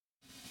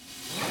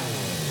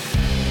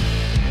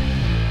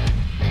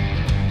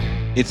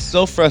It's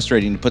so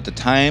frustrating to put the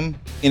time,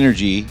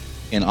 energy,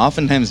 and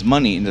oftentimes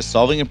money into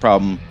solving a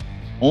problem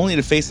only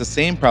to face the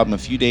same problem a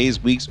few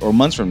days, weeks, or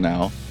months from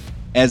now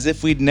as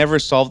if we'd never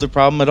solved the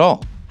problem at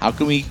all. How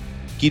can we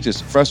keep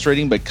this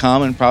frustrating but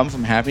common problem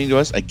from happening to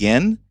us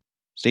again?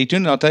 Stay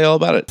tuned and I'll tell you all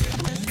about it.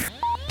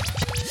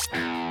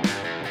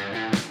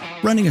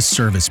 Running a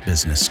service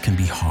business can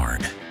be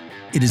hard.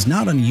 It is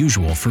not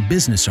unusual for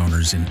business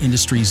owners in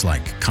industries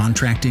like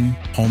contracting,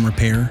 home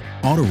repair,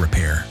 auto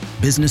repair,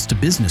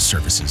 business-to-business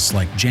services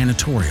like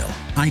janitorial,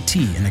 IT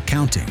and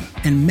accounting,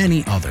 and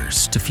many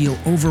others to feel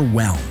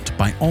overwhelmed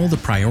by all the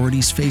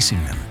priorities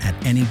facing them at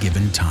any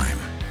given time.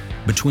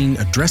 Between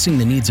addressing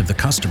the needs of the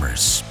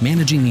customers,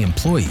 managing the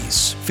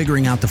employees,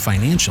 figuring out the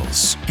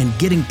financials, and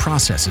getting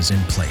processes in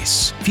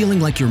place, feeling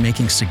like you're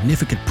making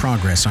significant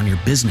progress on your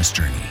business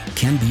journey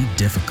can be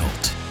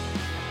difficult.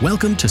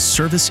 Welcome to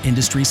Service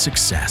Industry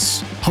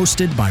Success,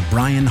 hosted by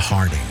Brian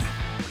Harding.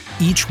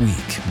 Each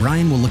week,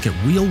 Brian will look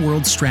at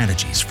real-world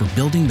strategies for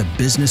building the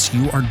business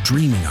you are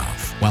dreaming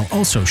of, while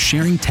also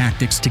sharing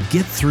tactics to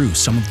get through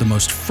some of the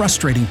most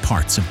frustrating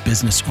parts of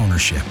business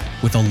ownership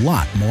with a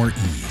lot more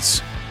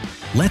ease.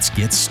 Let's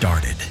get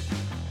started.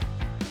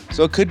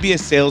 So it could be a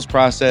sales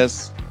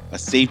process, a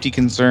safety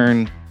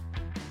concern.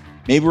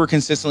 Maybe we're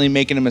consistently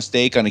making a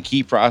mistake on a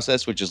key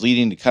process, which is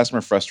leading to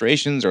customer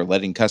frustrations or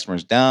letting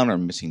customers down or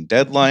missing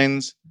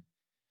deadlines.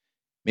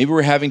 Maybe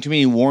we're having too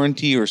many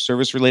warranty or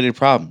service-related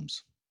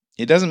problems.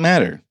 It doesn't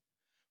matter.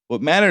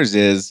 What matters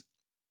is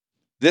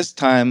this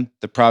time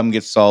the problem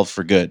gets solved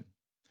for good.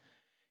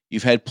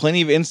 You've had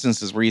plenty of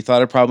instances where you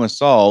thought a problem was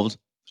solved,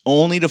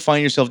 only to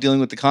find yourself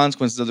dealing with the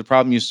consequences of the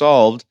problem you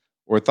solved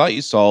or thought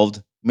you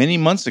solved many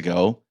months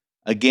ago,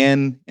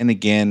 again and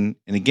again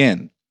and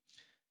again.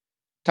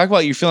 Talk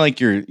about you feeling like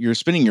you're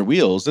spinning your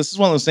wheels. This is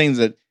one of those things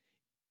that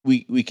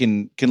we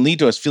can lead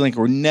to us feeling like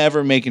we're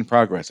never making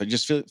progress. I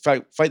just feel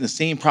fighting the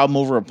same problem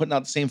over. I'm putting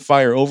out the same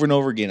fire over and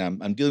over again.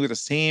 I'm dealing with the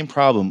same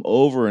problem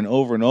over and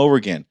over and over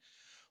again.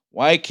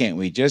 Why can't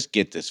we just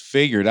get this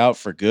figured out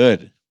for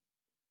good?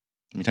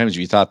 How many times have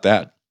you thought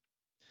that?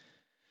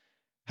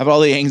 How about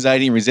all the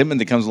anxiety and resentment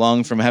that comes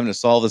along from having to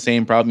solve the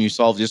same problem you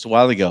solved just a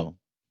while ago?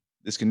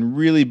 This can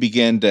really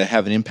begin to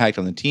have an impact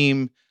on the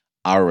team,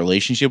 our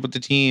relationship with the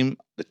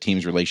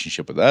team's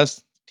relationship with us,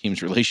 the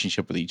team's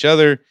relationship with each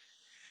other,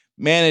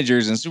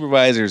 managers and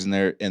supervisors and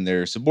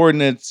their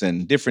subordinates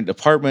and different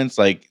departments.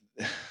 Like,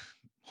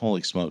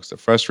 holy smokes, the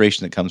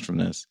frustration that comes from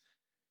this,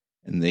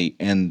 and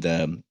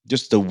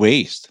just the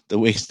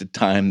wasted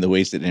time, the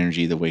wasted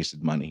energy, the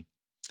wasted money,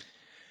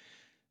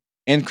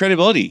 and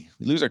credibility.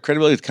 We lose our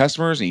credibility with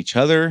customers and each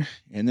other,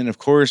 and then of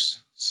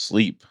course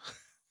sleep.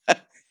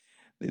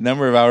 The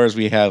number of hours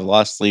we have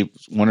lost sleep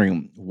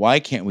wondering, why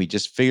can't we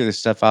just figure this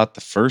stuff out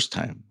the first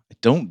time? I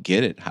don't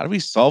get it. How do we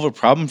solve a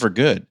problem for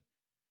good?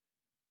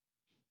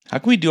 How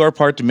can we do our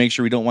part to make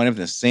sure we don't wind up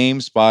in the same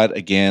spot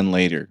again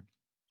later?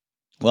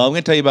 Well, I'm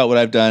going to tell you about what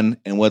I've done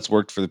and what's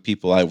worked for the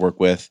people I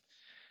work with.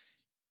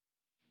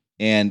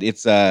 And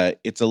it's a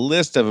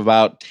list of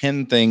about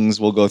 10 things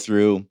we'll go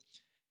through.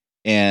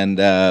 And,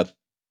 the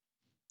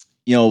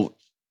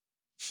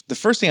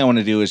first thing I want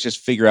to do is just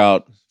figure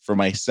out for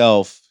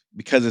myself,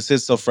 because this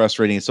is so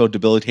frustrating, it's so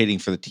debilitating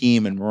for the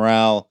team and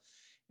morale.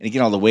 And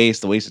again, all the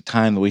wasted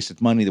time, the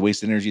wasted money, the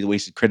wasted energy, the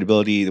wasted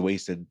credibility, the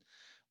wasted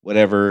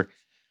whatever.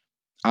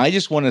 I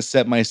just want to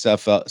set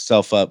myself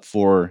up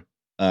for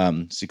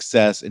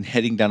success and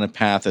heading down a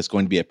path that's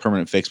going to be a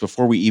permanent fix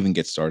before we even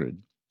get started.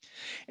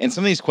 And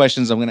some of these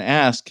questions I'm going to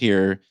ask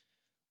here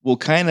will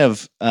kind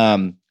of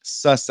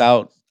suss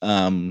out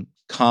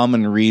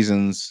common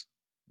reasons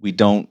we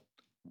don't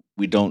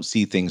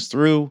see things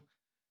through.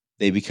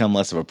 They become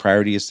less of a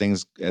priority as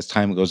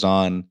time goes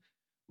on.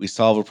 We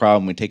solve a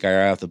problem, we take our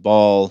eye off the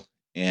ball,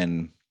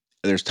 and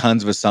there's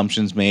tons of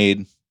assumptions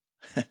made.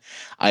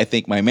 I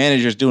think my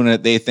manager's doing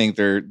it. They think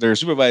their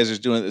supervisor's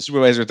doing it. The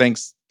supervisor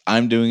thinks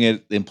I'm doing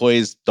it. The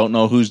employees don't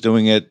know who's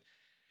doing it.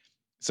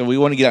 So we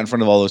want to get out in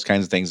front of all those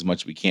kinds of things as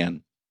much as we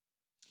can.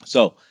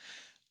 So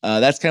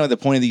that's kind of what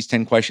the point of these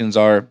 10 questions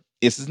are.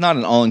 This is not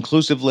an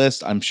all-inclusive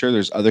list. I'm sure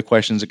there's other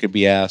questions that could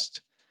be asked.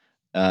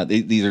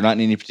 These are not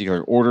in any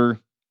particular order.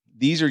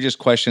 These are just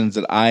questions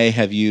that I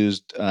have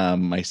used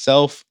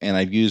myself, and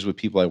I've used with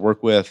people I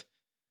work with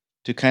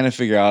to kind of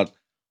figure out,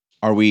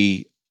 are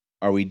we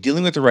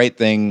dealing with the right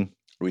thing?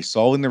 Are we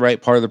solving the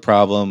right part of the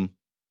problem?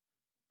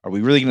 Are we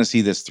really going to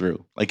see this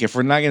through? Like, if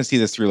we're not going to see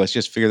this through, let's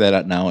just figure that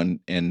out now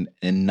and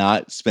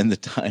not spend the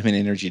time and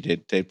energy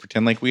to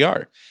pretend like we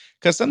are.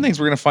 Because some things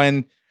we're going to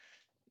find,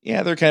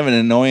 yeah, they're kind of an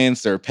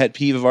annoyance. They're a pet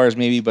peeve of ours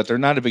maybe, but they're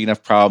not a big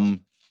enough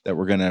problem that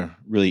we're going to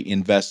really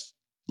invest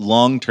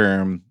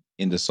long-term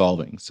into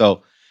solving.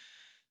 So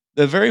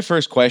the very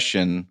first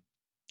question,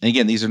 and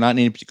again, these are not in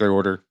any particular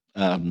order.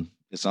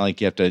 It's not like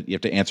you have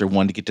to answer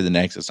one to get to the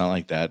next. It's not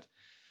like that.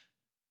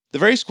 The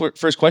very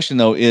first question,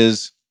 though,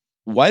 is,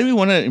 why do we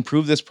want to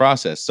improve this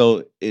process?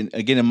 So in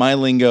my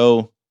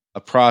lingo,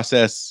 a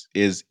process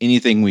is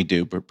anything we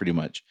do, pretty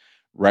much.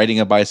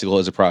 Riding a bicycle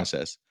is a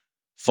process.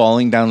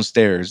 Falling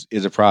downstairs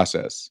is a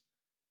process.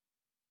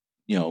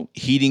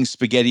 heating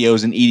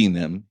SpaghettiOs and eating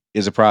them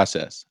is a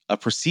process. A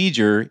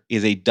procedure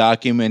is a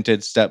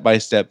documented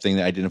step-by-step thing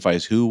that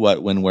identifies who,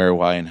 what, when, where,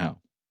 why, and how.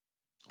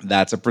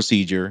 That's a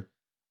procedure.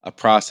 A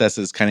process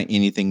is kind of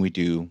anything we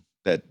do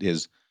that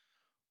is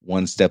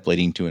one step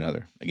leading to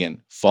another.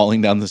 Again,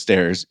 falling down the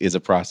stairs is a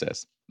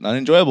process. Not an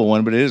enjoyable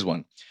one, but it is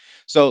one.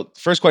 So the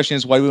first question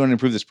is, why do we want to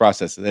improve this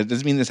process? That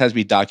doesn't mean this has to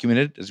be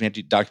documented. It doesn't have to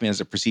be documented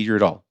as a procedure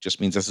at all. It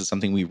just means this is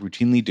something we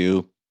routinely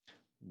do.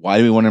 Why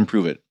do we want to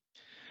improve it?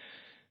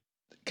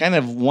 Kind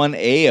of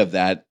 1A of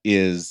that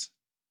is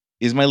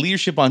my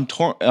leadership on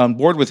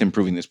board with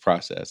improving this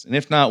process? And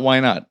if not, why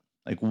not?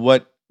 Like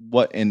what,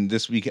 and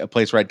this week, a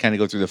place where I'd kind of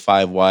go through the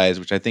 5 whys,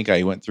 which I think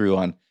I went through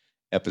on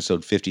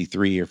episode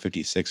 53 or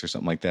 56 or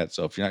something like that.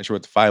 So if you're not sure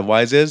what the 5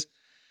 whys is,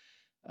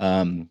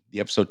 the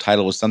episode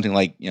title was something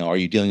like, are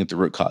you dealing with the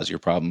root cause of your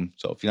problem?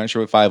 So if you're not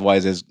sure what 5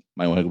 whys is,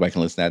 might want to go back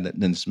and listen to that.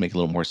 Then this make a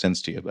little more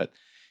sense to you. But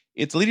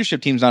it's the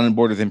leadership team's not on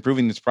board with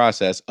improving this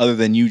process other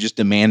than you just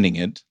demanding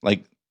it.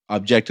 Like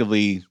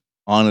objectively,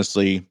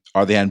 honestly,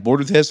 are they on board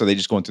with this? Or are they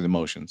just going through the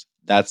motions?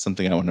 That's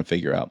something I want to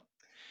figure out.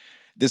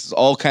 This is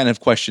all kind of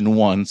question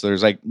 1. So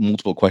there's like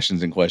multiple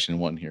questions in question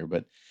 1 here.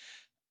 But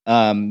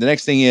the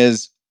next thing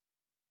is,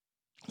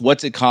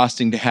 what's it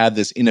costing to have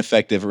this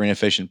ineffective or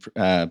inefficient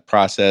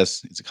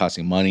process? Is it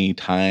costing money,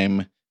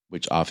 time,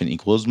 which often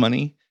equals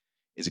money?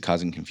 Is it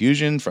causing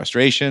confusion,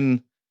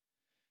 frustration?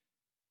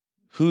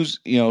 Who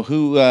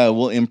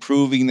will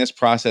improving this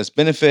process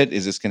benefit?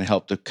 Is this going to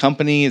help the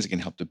company? Is it going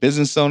to help the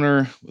business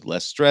owner with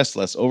less stress,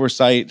 less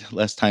oversight,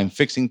 less time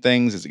fixing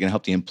things? Is it going to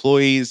help the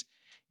employees?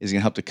 Is it going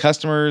to help the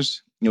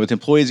customers? With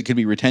employees, it could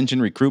be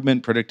retention,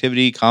 recruitment,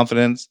 productivity,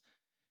 confidence.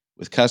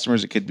 With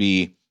customers, it could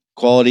be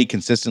quality,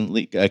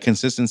 consistency,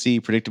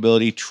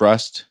 predictability,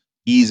 trust,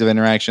 ease of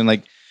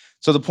interaction.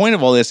 So the point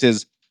of all this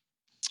is,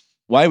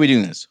 why are we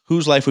doing this?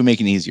 Whose life are we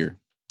making easier?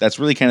 That's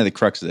really kind of the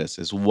crux of this,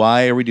 is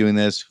why are we doing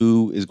this?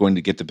 Who is going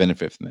to get the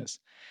benefit from this?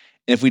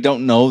 And if we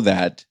don't know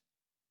that,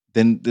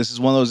 then this is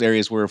one of those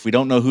areas where if we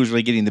don't know who's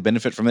really getting the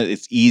benefit from it,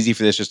 it's easy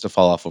for this just to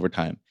fall off over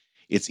time.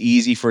 It's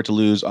easy for it to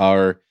lose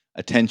our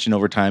attention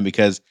over time,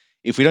 because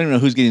if we don't even know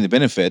who's getting the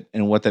benefit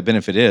and what that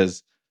benefit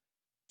is,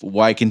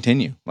 why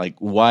continue? Like,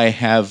 why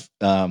have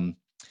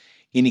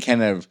any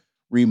kind of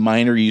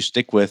reminder you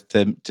stick with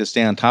to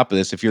stay on top of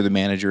this if you're the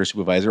manager or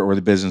supervisor or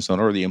the business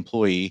owner or the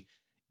employee,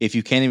 if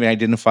you can't even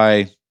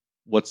identify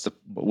what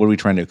are we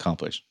trying to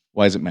accomplish?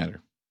 Why does it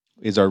matter?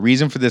 Is our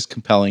reason for this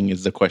compelling,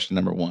 is the question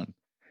number 1.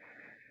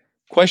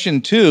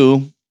 Question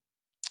 2,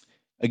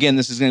 again,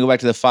 this is going to go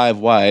back to the 5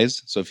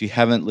 whys. So if you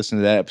haven't listened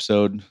to that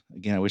episode,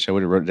 again, I wish I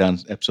would have wrote it down,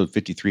 episode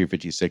 53 or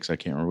 56. I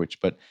can't remember which,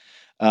 but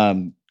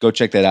go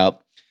check that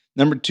out.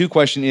 Number 2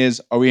 question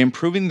is, are we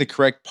improving the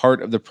correct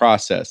part of the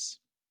process?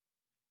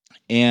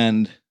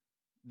 And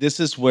this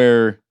is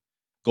where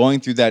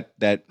going through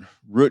that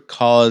root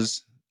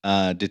cause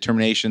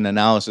determination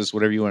analysis,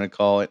 whatever you want to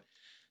call it.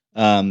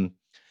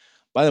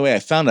 By the way, I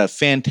found a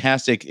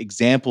fantastic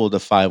example of the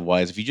 5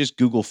 whys. If you just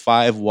Google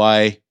 5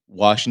 why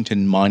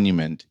Washington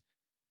Monument,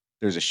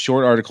 there's a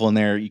short article in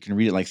there. You can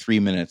read it in like 3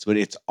 minutes, but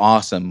it's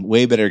awesome.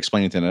 Way better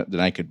explained than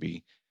I could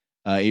be.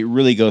 It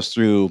really goes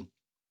through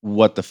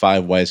what the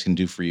 5 whys can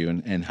do for you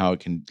and how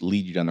it can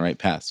lead you down the right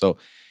path. So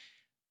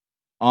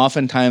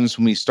oftentimes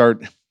when we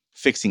start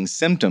fixing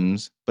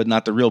symptoms, but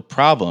not the real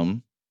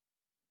problem,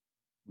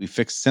 we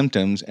fix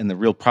symptoms and the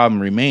real problem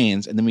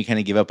remains. And then we kind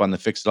of give up on the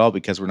fix at all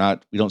because we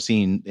don't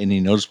see any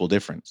noticeable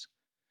difference.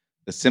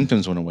 The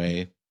symptoms went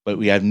away, but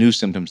we have new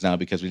symptoms now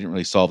because we didn't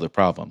really solve the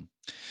problem.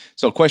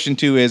 So question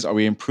 2 is, are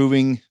we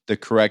improving the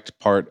correct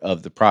part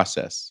of the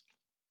process?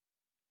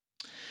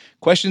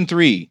 Question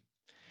 3,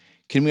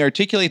 can we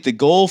articulate the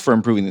goal for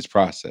improving this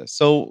process?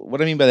 So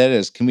what I mean by that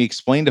is, can we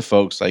explain to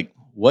folks, like,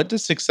 what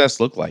does success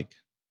look like?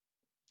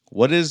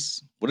 What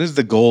is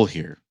the goal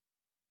here?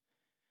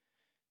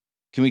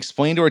 Can we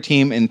explain to our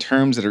team in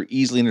terms that are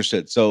easily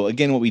understood? So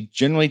again, what we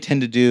generally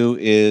tend to do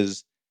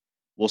is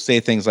we'll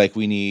say things like,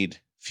 we need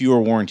fewer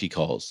warranty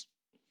calls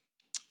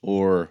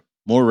or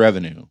more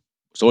revenue.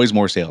 It's always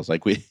more sales.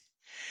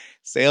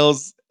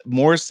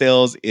 More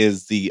sales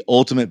is the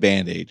ultimate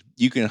Band-Aid.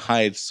 You can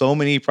hide so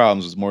many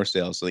problems with more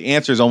sales. So the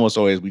answer is almost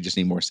always, we just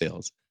need more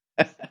sales.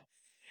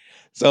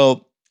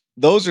 So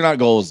those are not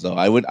goals, though.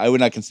 I would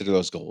not consider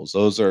those goals.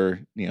 Those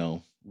are,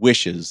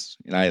 wishes.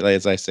 And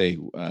as I say,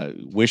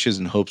 wishes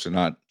and hopes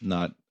are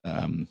not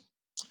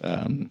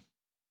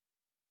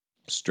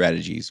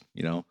strategies.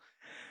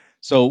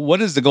 So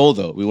what is the goal,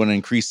 though? We want to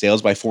increase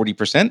sales by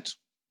 40%.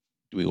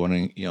 Do we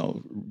want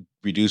to,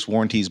 reduce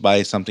warranties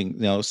by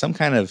something, some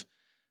kind of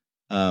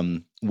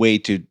way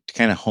to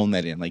kind of hone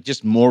that in, like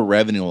just more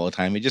revenue all the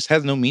time? It just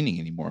has no meaning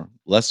anymore.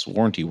 Less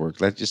warranty work,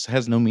 that just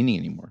has no meaning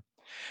anymore.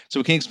 So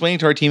we can explain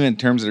to our team in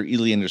terms that are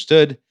easily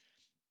understood.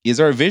 Is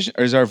our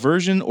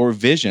version or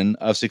vision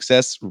of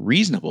success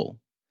reasonable?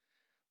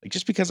 Like,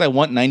 just because I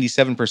want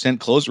 97%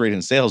 close rate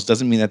in sales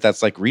doesn't mean that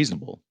that's like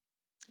reasonable.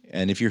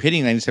 And if you're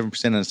hitting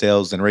 97% on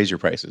sales, then raise your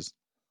prices.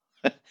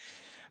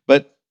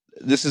 But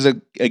this is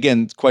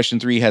again, question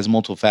 3 has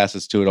multiple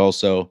facets to it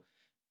also.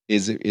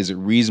 is it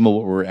reasonable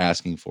what we're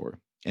asking for?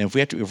 And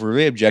if we're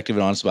really objective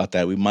and honest about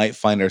that, we might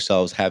find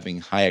ourselves having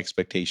high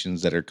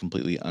expectations that are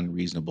completely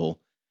unreasonable.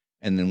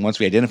 And then once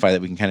we identify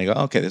that, we can kind of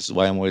go, okay, this is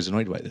why I'm always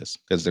annoyed by this,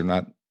 because they're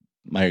not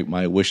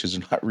my wishes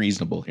are not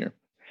reasonable here.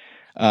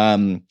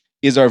 Um,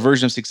 is our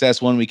version of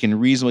success one we can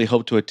reasonably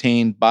hope to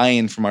attain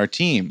buy-in from our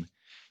team?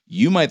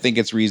 You might think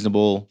it's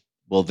reasonable.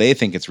 Well, they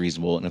think it's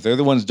reasonable. And if they're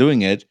the ones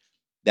doing it,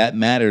 that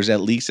matters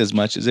at least as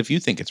much as if you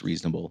think it's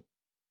reasonable.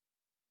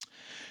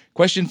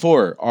 Question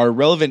 4, are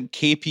relevant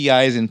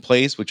KPIs in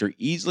place which are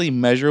easily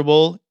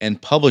measurable and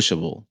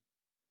publishable?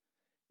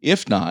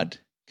 If not,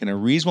 can a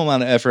reasonable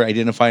amount of effort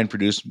identify and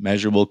produce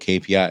measurable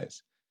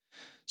KPIs?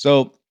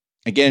 So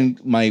again,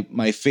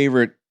 my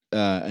favorite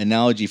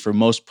analogy for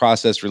most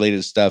process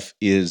related stuff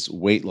is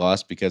weight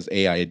loss, because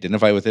I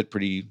identify with it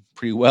pretty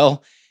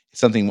well. It's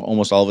something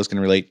almost all of us can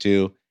relate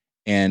to,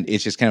 and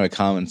it's just kind of a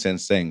common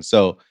sense thing.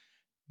 So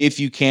if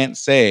you can't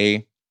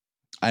say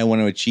I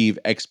want to achieve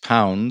X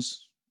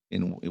pounds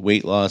in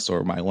weight loss,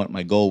 or I want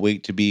my goal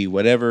weight to be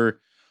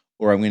whatever,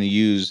 or I'm going to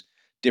use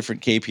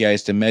different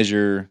KPIs to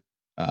measure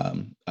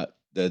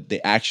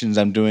the actions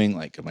I'm doing.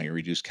 Like, am I going to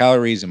reduce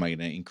calories? Am I going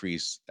to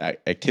increase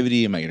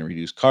activity? Am I going to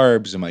reduce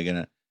carbs? Am I going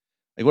to,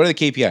 like, what are the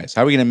KPIs?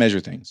 How are we going to measure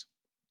things?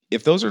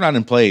 If those are not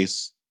in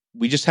place,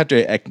 we just have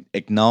to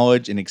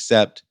acknowledge and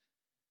accept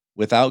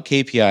without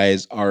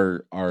KPIs,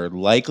 our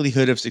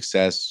likelihood of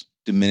success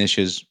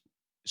diminishes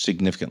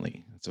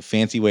significantly. It's a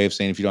fancy way of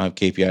saying if you don't have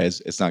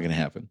KPIs, it's not going to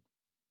happen.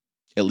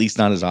 At least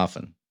not as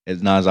often.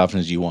 It's not as often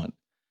as you want.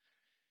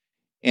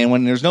 And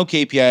when there's no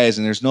KPIs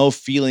and there's no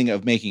feeling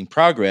of making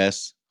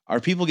progress, our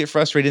people get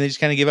frustrated and they just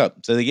kind of give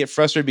up. So they get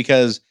frustrated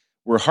because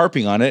we're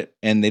harping on it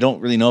and they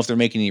don't really know if they're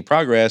making any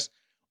progress,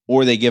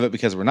 or they give up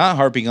because we're not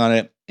harping on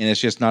it and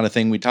it's just not a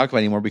thing we talk about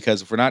anymore,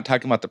 because if we're not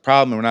talking about the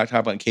problem and we're not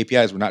talking about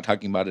KPIs, we're not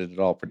talking about it at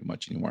all pretty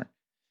much anymore.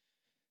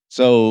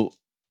 So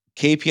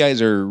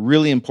KPIs are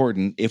really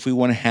important if we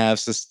want to have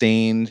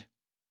sustained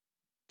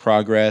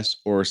progress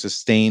or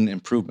sustained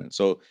improvement.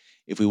 So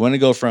if we want to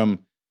go from,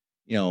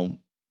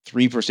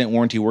 3%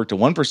 warranty work to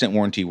 1%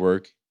 warranty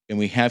work, and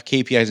we have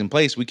KPIs in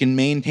place, we can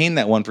maintain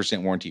that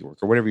 1% warranty work,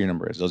 or whatever your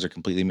number is. Those are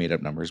completely made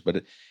up numbers.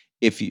 But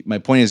my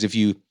point is, if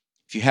you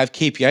have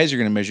KPIs you're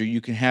going to measure,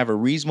 you can have a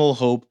reasonable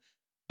hope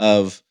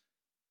of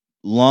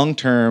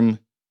long-term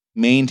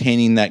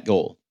maintaining that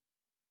goal.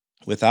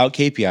 Without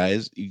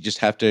KPIs, you just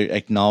have to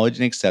acknowledge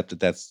and accept that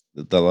that's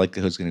the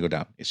likelihood is going to go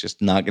down. It's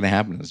just not going to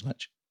happen as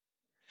much.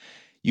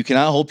 You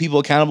cannot hold people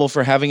accountable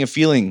for having a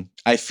feeling.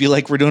 I feel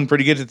like we're doing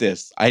pretty good at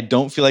this. I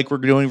don't feel like we're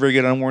doing very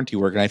good on warranty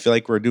work, and I feel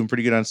like we're doing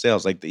pretty good on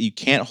sales. Like, you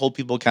can't hold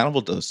people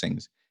accountable to those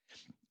things.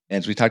 And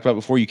as we talked about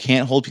before, you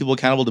can't hold people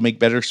accountable to make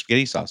better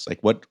spaghetti sauce. Like,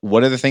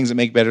 what are the things that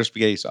make better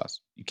spaghetti sauce?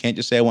 You can't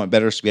just say I want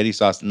better spaghetti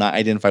sauce and not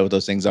identify what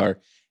those things are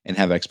and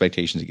have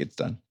expectations it gets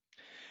done.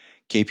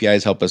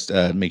 KPIs help us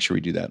make sure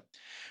we do that.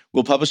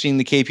 Will publishing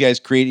the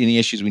KPIs create any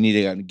issues we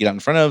need to get out in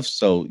front of?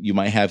 So you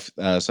might have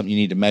something you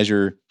need to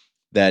measure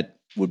that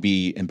would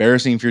be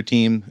embarrassing for your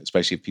team,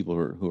 especially if people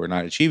who are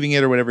not achieving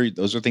it or whatever.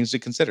 Those are things to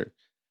consider.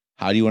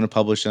 How do you want to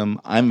publish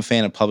them? I'm a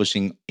fan of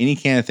publishing any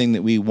kind of thing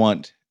that we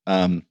want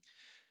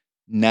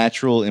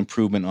natural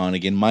improvement on.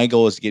 Again, my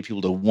goal is to get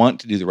people to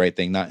want to do the right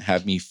thing, not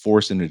have me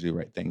force them to do the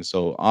right thing.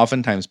 So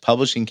oftentimes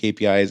publishing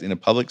KPIs in a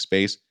public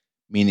space,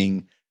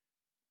 meaning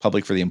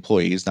public for the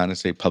employees, not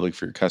necessarily public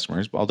for your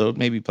customers, although it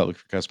may be public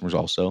for customers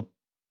also.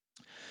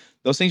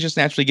 Those things just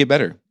naturally get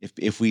better.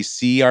 If we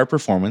see our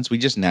performance, we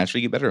just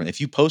naturally get better. And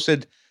if you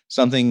posted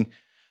something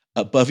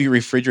above your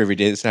refrigerator every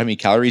day that said how many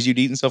calories you'd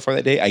eaten so far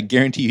that day, I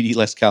guarantee you'd eat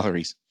less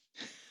calories.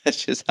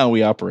 That's just how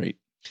we operate.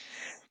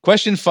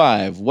 Question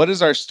 5, what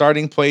is our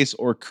starting place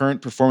or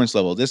current performance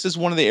level? This is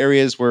one of the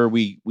areas where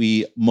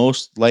we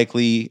most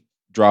likely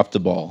drop the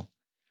ball.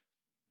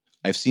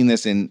 I've seen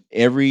this in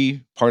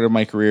every part of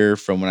my career,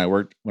 from when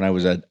I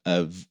was had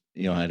a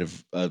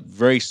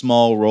very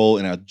small role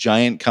in a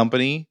giant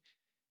company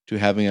to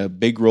having a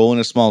big role in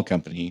a small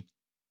company.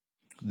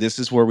 This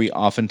is where we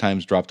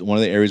oftentimes one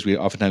of the areas we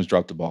oftentimes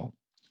drop the ball.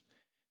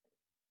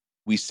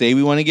 We say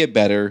we want to get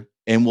better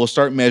and we'll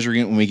start measuring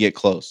it when we get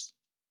close,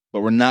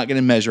 but we're not going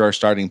to measure our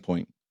starting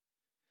point.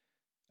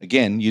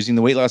 Again, using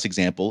the weight loss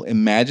example,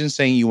 imagine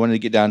saying you wanted to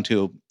get down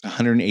to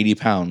 180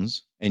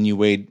 pounds and you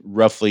weighed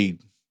roughly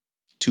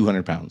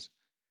 200 pounds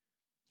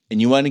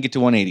and you want to get to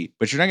 180,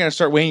 but you're not going to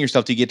start weighing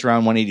yourself to get to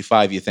around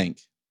 185, you think.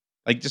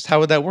 Like, just how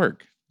would that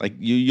work? Like,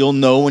 you'll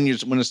know when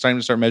it's time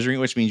to start measuring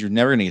it, which means you're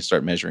never going to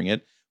start measuring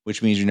it,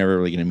 which means you're never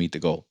really going to meet the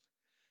goal.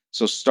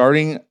 So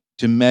starting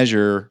to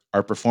measure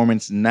our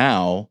performance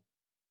now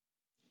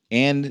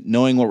and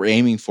knowing what we're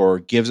aiming for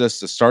gives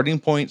us the starting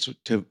points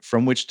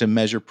from which to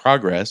measure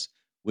progress,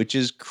 which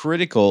is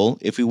critical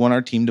if we want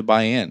our team to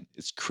buy in.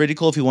 It's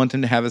critical if we want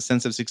them to have a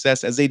sense of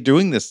success as they're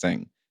doing this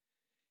thing.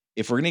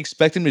 If we're going to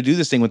expect them to do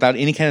this thing without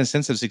any kind of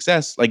sense of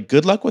success, like,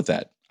 good luck with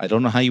that. I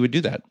don't know how you would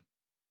do that.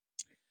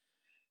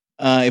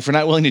 If we're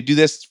not willing to do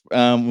this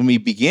when we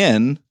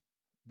begin,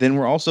 then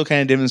we're also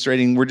kind of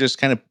demonstrating we're just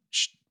kind of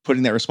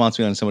putting that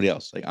responsibility on somebody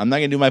else. Like, I'm not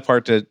going to do my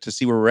part to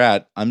see where we're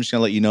at. I'm just going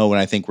to let you know when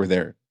I think we're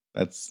there.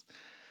 That's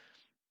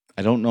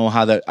I don't know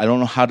how that I don't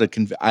know how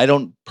to I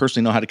don't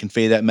personally know how to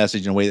convey that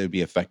message in a way that would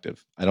be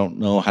effective. I don't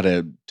know how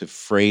to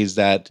phrase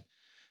that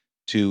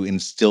to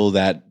instill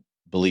that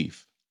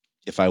belief.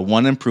 If I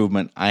want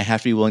improvement, I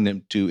have to be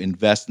willing to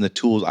invest in the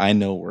tools I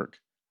know work.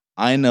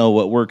 I know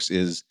what works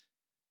is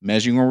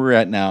measuring where we're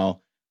at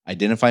now,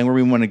 identifying where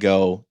we want to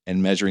go,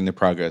 and measuring the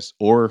progress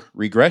or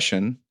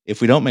regression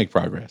if we don't make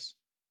progress.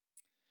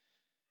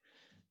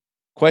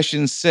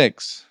 Question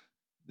 6.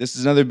 This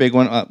is another big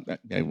one.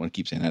 I want to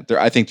keep saying that.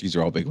 I think these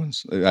are all big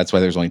ones. That's why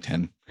there's only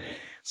 10.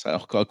 So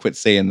I'll quit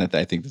saying that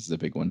I think this is a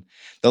big one.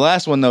 The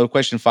last one, though,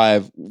 question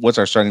 5, what's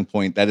our starting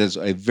point? That is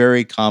a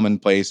very common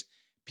place.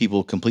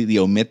 People completely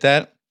omit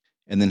that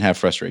and then have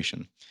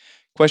frustration.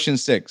 Question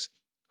 6,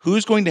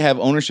 who's going to have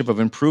ownership of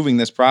improving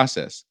this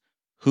process?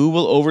 Who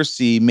will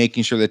oversee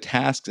making sure the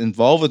tasks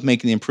involved with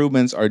making the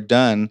improvements are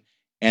done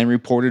and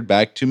reported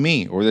back to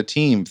me or the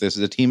team if this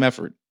is a team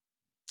effort?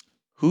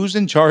 Who's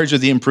in charge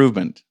of the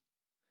improvement?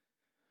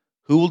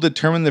 Who will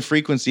determine the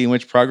frequency in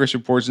which progress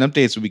reports and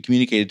updates will be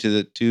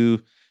communicated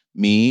to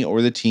me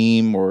or the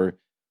team or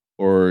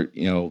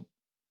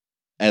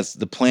as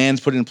the plans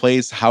put in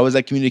place, how is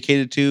that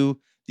communicated to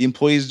the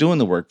employees doing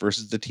the work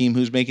versus the team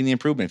who's making the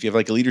improvement? If you have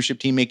like a leadership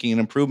team making an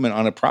improvement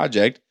on a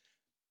project,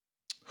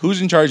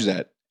 who's in charge of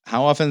that?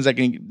 How often is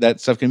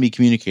that stuff going to be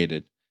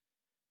communicated?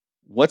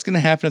 What's going to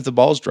happen if the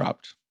ball's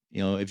dropped?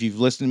 If you've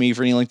listened to me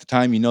for any length of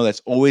time,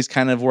 that's always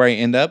kind of where I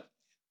end up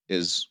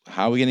is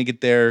how are we going to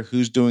get there?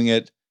 Who's doing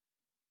it?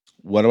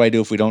 What do I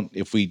do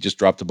if we just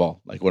drop the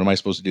ball? Like, what am I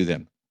supposed to do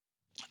then?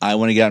 I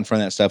want to get out in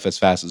front of that stuff as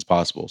fast as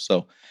possible.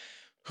 So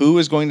who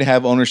is going to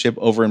have ownership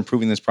over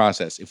improving this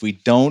process? If we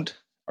don't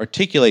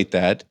articulate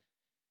that,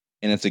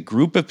 and it's a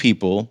group of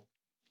people,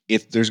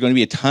 if there's going to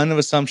be a ton of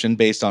assumption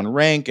based on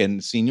rank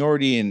and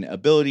seniority and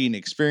ability and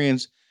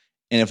experience,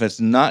 and if it's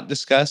not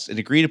discussed and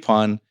agreed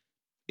upon,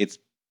 it's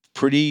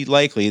pretty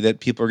likely that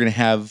people are going to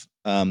have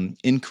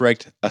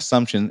incorrect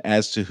assumption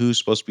as to who's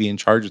supposed to be in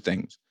charge of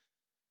things.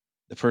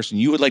 The person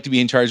you would like to be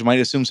in charge might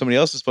assume somebody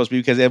else is supposed to be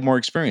because they have more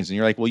experience. And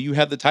you're like, well, you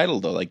have the title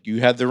though. Like you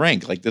have the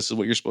rank. Like this is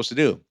what you're supposed to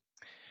do.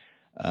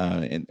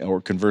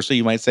 Or conversely,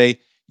 you might say,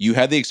 you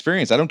have the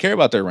experience. I don't care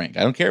about their rank.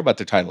 I don't care about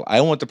their title.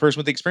 I want the person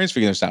with the experience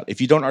figuring this out.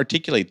 If you don't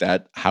articulate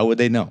that, how would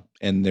they know?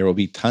 And there will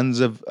be tons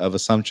of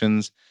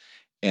assumptions,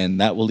 and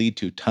that will lead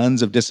to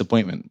tons of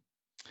disappointment.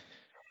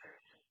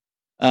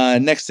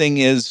 Next thing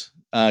is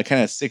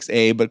kind of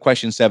 6A, but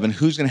question 7,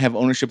 who's going to have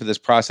ownership of this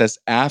process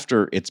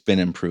after it's been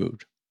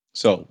improved?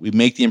 So we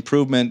make the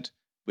improvement,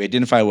 we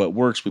identify what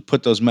works, we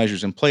put those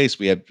measures in place,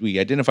 we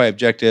identify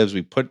objectives,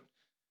 we put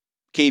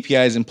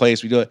KPIs in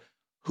place, we do it.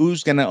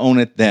 Who's going to own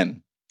it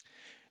then?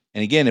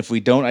 And again, if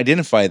we don't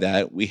identify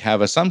that, we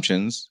have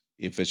assumptions.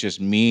 If it's just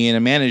me and a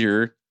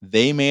manager,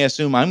 they may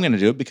assume I'm going to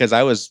do it because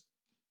I was,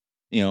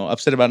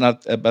 upset about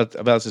not about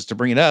this to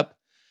bring it up.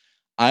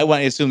 I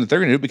want to assume that they're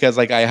going to do it because,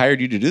 like, I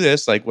hired you to do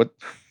this. Like, what?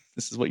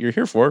 This is what you're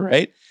here for,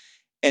 right?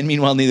 And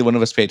meanwhile, neither one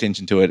of us pay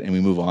attention to it, and we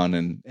move on,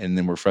 and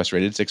then we're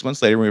frustrated. 6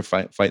 months later, we're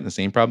fighting the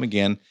same problem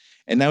again,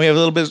 and now we have a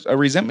little bit of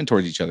resentment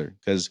towards each other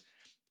because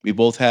we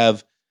both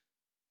have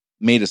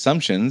made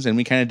assumptions, and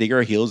we kind of dig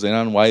our heels in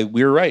on why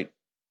we were right,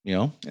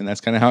 and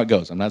that's kind of how it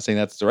goes. I'm not saying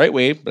that's the right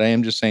way, but I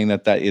am just saying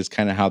that is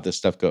kind of how this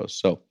stuff goes.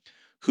 So,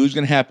 who's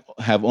going to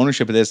have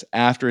ownership of this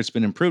after it's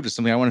been improved is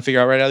something I want to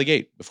figure out right out of the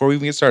gate before we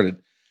even get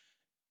started.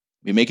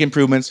 We make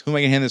improvements. Who am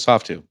I going to hand this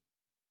off to?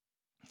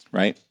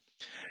 Right?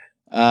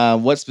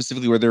 What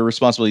specifically would their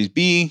responsibilities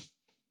be?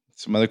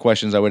 Some other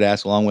questions I would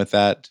ask along with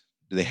that.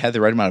 Do they have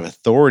the right amount of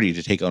authority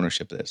to take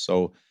ownership of this?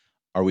 So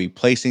are we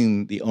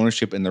placing the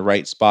ownership in the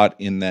right spot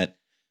in that?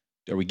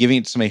 Are we giving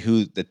it to somebody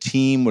who the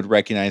team would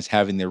recognize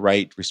having the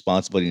right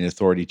responsibility and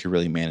authority to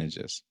really manage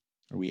this?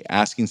 Are we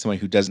asking somebody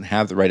who doesn't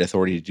have the right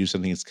authority to do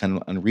something that's kind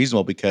of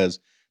unreasonable because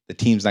the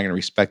team's not going to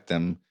respect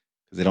them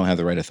because they don't have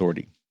the right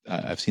authority?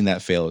 I've seen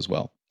that fail as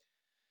well.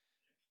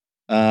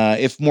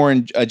 If more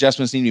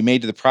adjustments need to be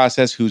made to the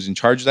process, who's in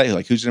charge of that?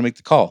 Like, who's going to make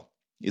the call?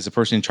 Is the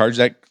person in charge of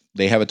that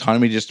they have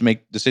autonomy just to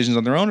make decisions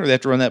on their own, or they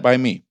have to run that by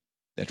me?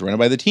 They have to run it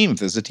by the team if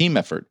there's a team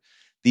effort.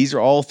 These are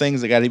all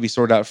things that got to be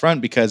sorted out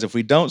front, because if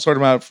we don't sort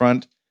them out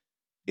front,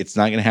 it's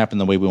not going to happen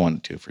the way we want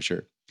it to, for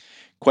sure.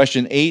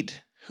 Question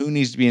 8, who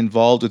needs to be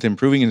involved with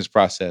improving in this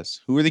process?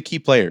 Who are the key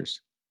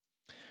players?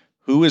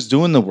 Who is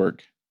doing the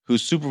work?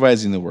 Who's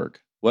supervising the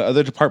work? What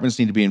other departments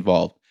need to be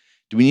involved?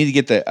 Do we need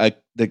to get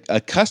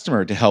a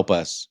customer to help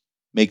us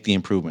make the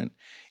improvement?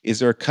 Is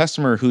there a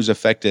customer who's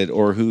affected,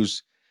 or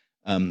whose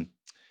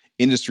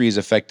industry is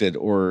affected,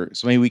 or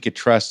somebody we could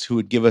trust who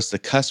would give us the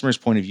customer's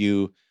point of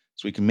view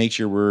so we can make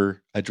sure we're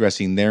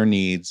addressing their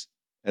needs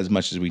as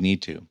much as we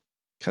need to?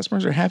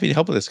 Customers are happy to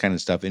help with this kind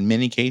of stuff in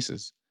many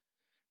cases.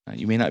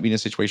 You may not be in a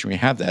situation where you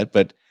have that,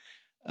 but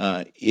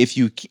if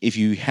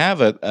you have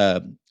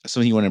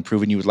something you want to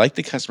improve and you would like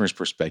the customer's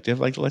perspective,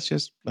 like let's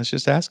just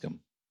ask them.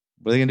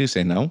 What are they gonna do?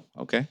 Say no?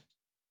 Okay.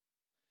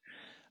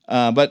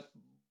 But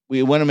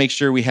we want to make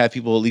sure we have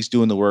people at least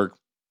doing the work,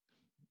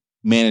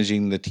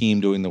 managing the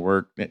team, doing the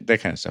work, that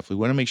kind of stuff. We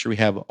want to make sure we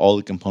have all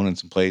the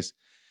components in place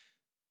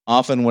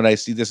Often what I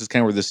see, this is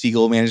kind of where the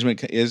seagull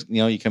management is,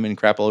 you come in,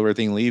 crap all over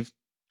everything, and leave.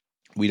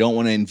 We don't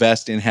want to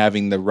invest in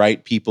having the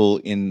right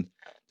people in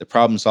the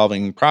problem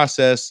solving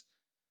process.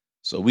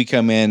 So we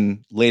come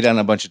in, lay down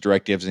a bunch of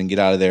directives and get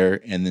out of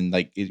there. And then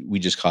we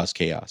just cause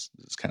chaos.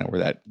 It's kind of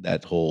where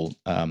that whole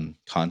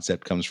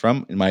concept comes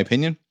from, in my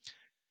opinion.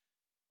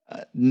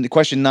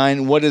 Question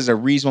 9, what is a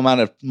reasonable amount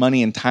of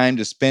money and time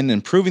to spend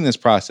improving this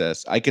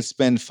process? I could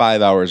spend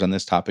 5 hours on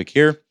this topic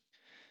here.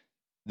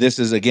 This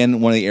is,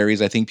 again, one of the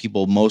areas I think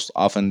people most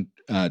often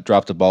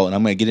drop the ball. And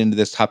I'm going to get into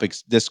this topic,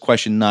 this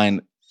question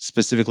 9,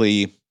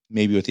 specifically,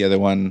 maybe with the other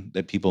one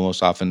that people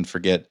most often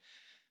forget.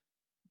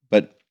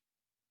 But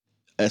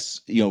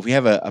if we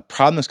have a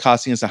problem that's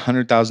costing us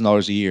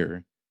 $100,000 a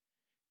year,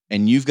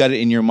 and you've got it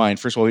in your mind,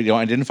 first of all, we don't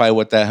identify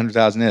what that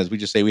 $100,000 is. We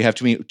just say we have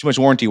too much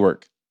warranty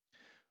work.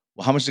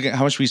 Well, how much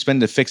should we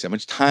spend to fix it? How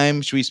much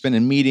time should we spend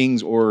in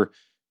meetings or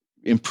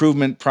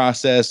improvement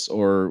process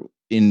or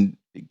in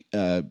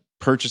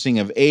purchasing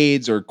of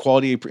aids or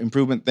quality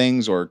improvement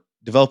things or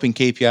developing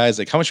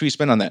KPIs? How much should we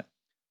spend on that?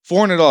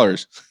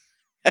 $400.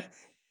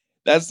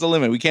 That's the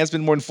limit. We can't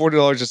spend more than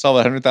 $40 to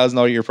solve a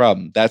 $100,000 a year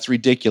problem. That's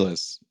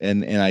ridiculous.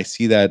 And I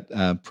see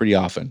that pretty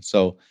often.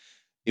 So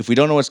if we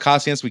don't know what's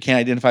costing us, we can't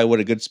identify what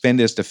a good spend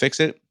is to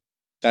fix it.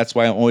 That's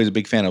why I'm always a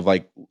big fan of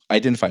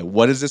identify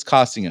what is this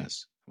costing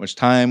us? How much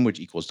time, which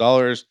equals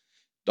dollars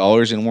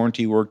in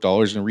warranty work,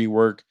 dollars in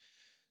rework,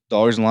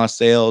 dollars in lost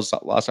sales,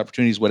 lost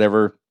opportunities,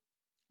 whatever.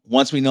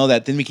 Once we know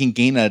that, then we can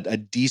gain a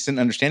decent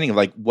understanding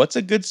of what's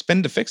a good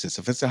spend to fix this.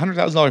 If it's a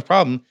 $100,000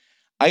 problem,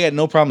 I got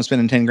no problem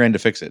spending $10,000 to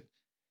fix it.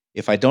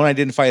 If I don't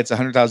identify it's a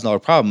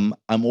 $100,000 problem,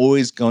 I'm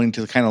always going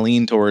to kind of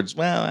lean towards,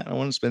 well, I don't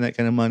want to spend that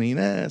kind of money.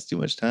 That's too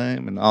much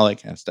time and all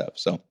that kind of stuff.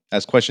 So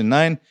that's question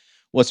 9.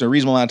 What's a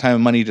reasonable amount of time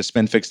and money to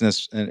spend fixing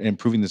this and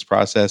improving this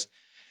process?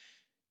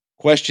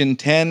 Question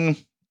 10,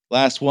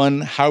 last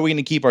one. How are we going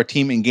to keep our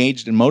team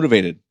engaged and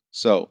motivated?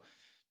 So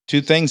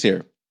 2 things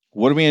here.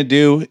 What are we going to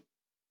do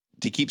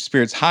to keep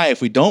spirits high if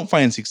we don't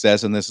find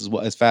success in this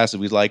as fast as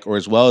we'd like or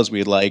as well as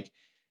we'd like?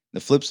 The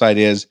flip side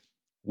is,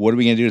 what are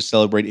we going to do to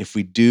celebrate if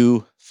we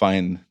do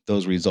find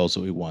those results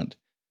that we want?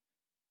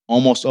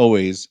 Almost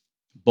always,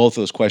 both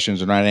those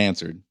questions are not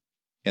answered.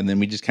 And then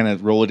we just kind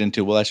of roll it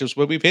into, well, that's just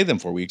what we pay them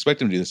for. We expect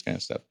them to do this kind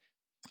of stuff.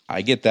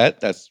 I get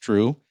that. That's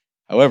true.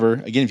 However,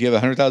 again, if you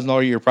have a $100,000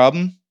 a year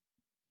problem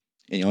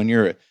and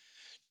you're a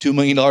 $2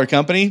 million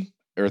company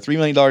or a $3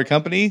 million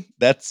company,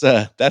 that's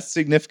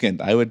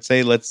significant. I would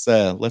say let's do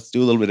a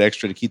little bit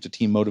extra to keep the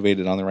team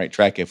motivated on the right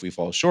track if we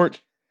fall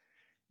short.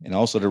 And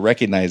also to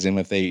recognize them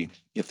if they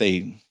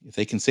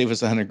can save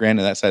us $100,000 in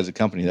that size of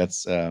company,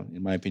 that's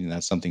in my opinion,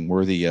 that's something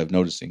worthy of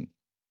noticing.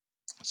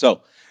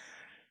 So,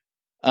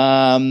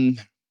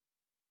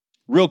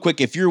 real quick,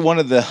 if you're one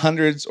of the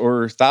hundreds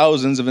or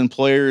thousands of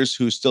employers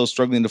who's still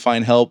struggling to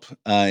find help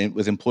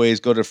with employees,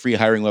 go to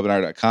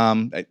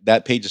freehiringwebinar.com.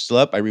 That page is still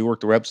up. I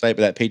reworked the website, but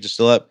that page is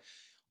still up.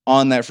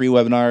 On that free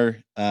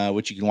webinar,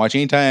 which you can watch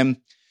anytime,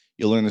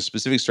 you'll learn the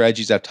specific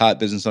strategies I've taught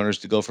business owners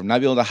to go from not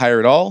being able to hire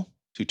at all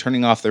to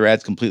turning off their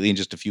ads completely in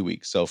just a few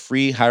weeks. So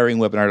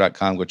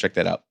freehiringwebinar.com, go check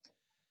that out.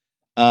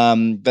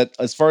 But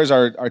as far as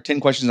our 10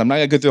 questions, I'm not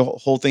going to go through the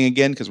whole thing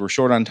again because we're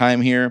short on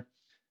time here.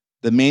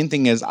 The main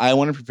thing is I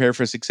want to prepare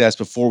for success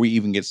before we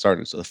even get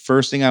started. So the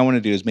first thing I want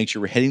to do is make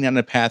sure we're heading down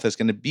a path that's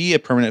going to be a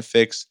permanent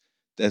fix,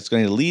 that's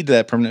going to lead to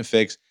that permanent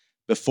fix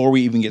before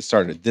we even get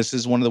started. This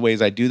is one of the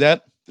ways I do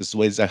that. This is the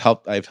ways I've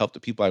helped the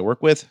people I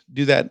work with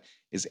do that,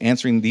 is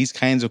answering these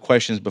kinds of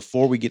questions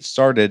before we get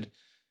started.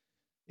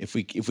 If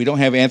we don't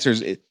have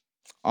answers,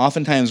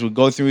 oftentimes we'll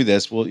go through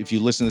this. Well, if you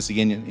listen to this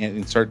again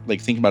and start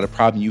thinking about a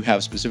problem you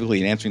have specifically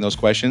and answering those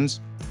questions,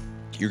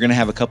 you're going to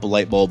have a couple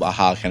light bulb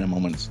aha kind of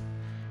moments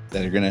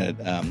that are going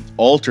to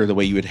alter the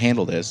way you would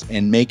handle this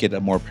and make it a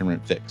more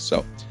permanent fix.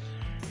 So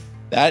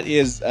that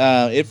is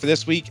it for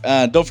this week.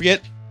 Don't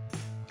forget,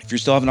 if you're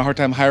still having a hard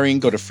time hiring,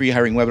 go to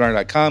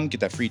freehiringwebinar.com,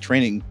 get that free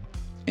training.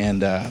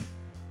 And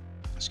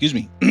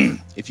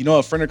if you know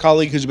a friend or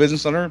colleague who's a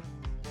business owner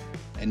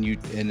and you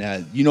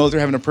know they're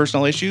having a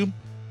personal issue,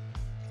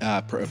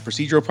 a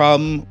procedural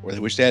problem, or they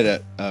wish they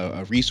had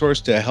a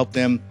resource to help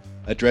them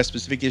address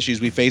specific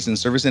issues we face in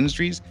service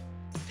industries,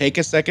 take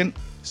a second,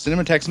 send them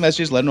a text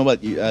message, let them know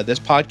about this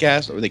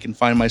podcast, or they can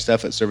find my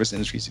stuff at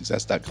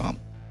serviceindustrysuccess.com.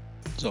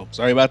 So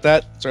sorry about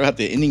that. Sorry about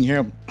the ending here.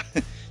 I'm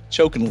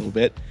choking a little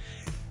bit.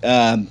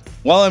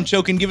 While I'm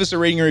choking, give us a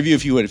rating or review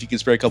if you would. If you could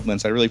spare a couple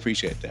minutes, I really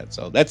appreciate that.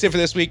 So that's it for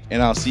this week,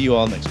 and I'll see you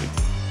all next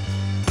week.